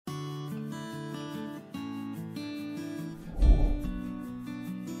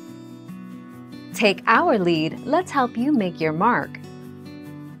Take our lead, let's help you make your mark.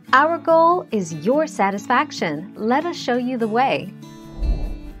 Our goal is your satisfaction. Let us show you the way.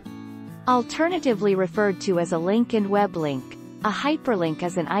 Alternatively referred to as a link and web link, a hyperlink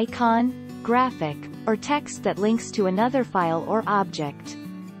is an icon, graphic, or text that links to another file or object.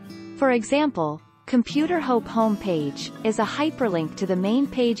 For example, Computer Hope homepage is a hyperlink to the main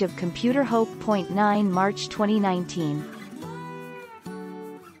page of Computer Hope. 9 March 2019.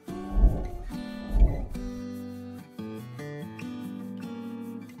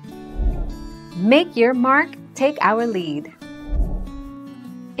 Make your mark, take our lead.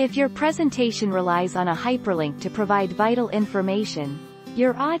 If your presentation relies on a hyperlink to provide vital information,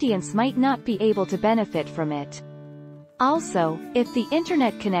 your audience might not be able to benefit from it. Also, if the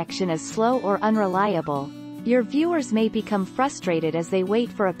internet connection is slow or unreliable, your viewers may become frustrated as they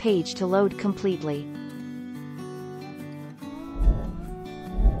wait for a page to load completely.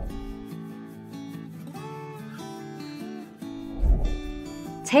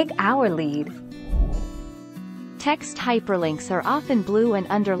 Take our lead. Text hyperlinks are often blue and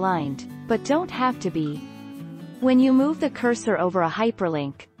underlined, but don't have to be. When you move the cursor over a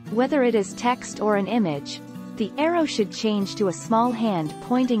hyperlink, whether it is text or an image, the arrow should change to a small hand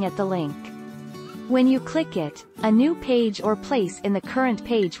pointing at the link. When you click it, a new page or place in the current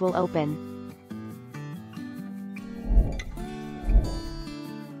page will open.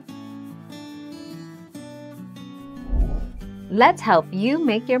 Let's help you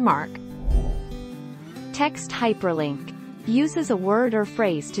make your mark. Text hyperlink uses a word or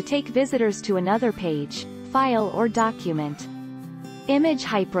phrase to take visitors to another page, file or document. Image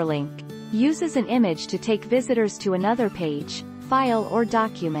hyperlink uses an image to take visitors to another page, file or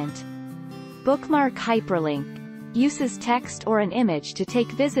document. Bookmark hyperlink uses text or an image to take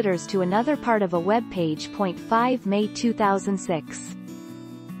visitors to another part of a web page. 5 May 2006.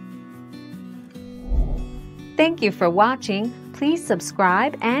 Thank you for watching. Please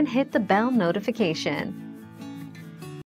subscribe and hit the bell notification.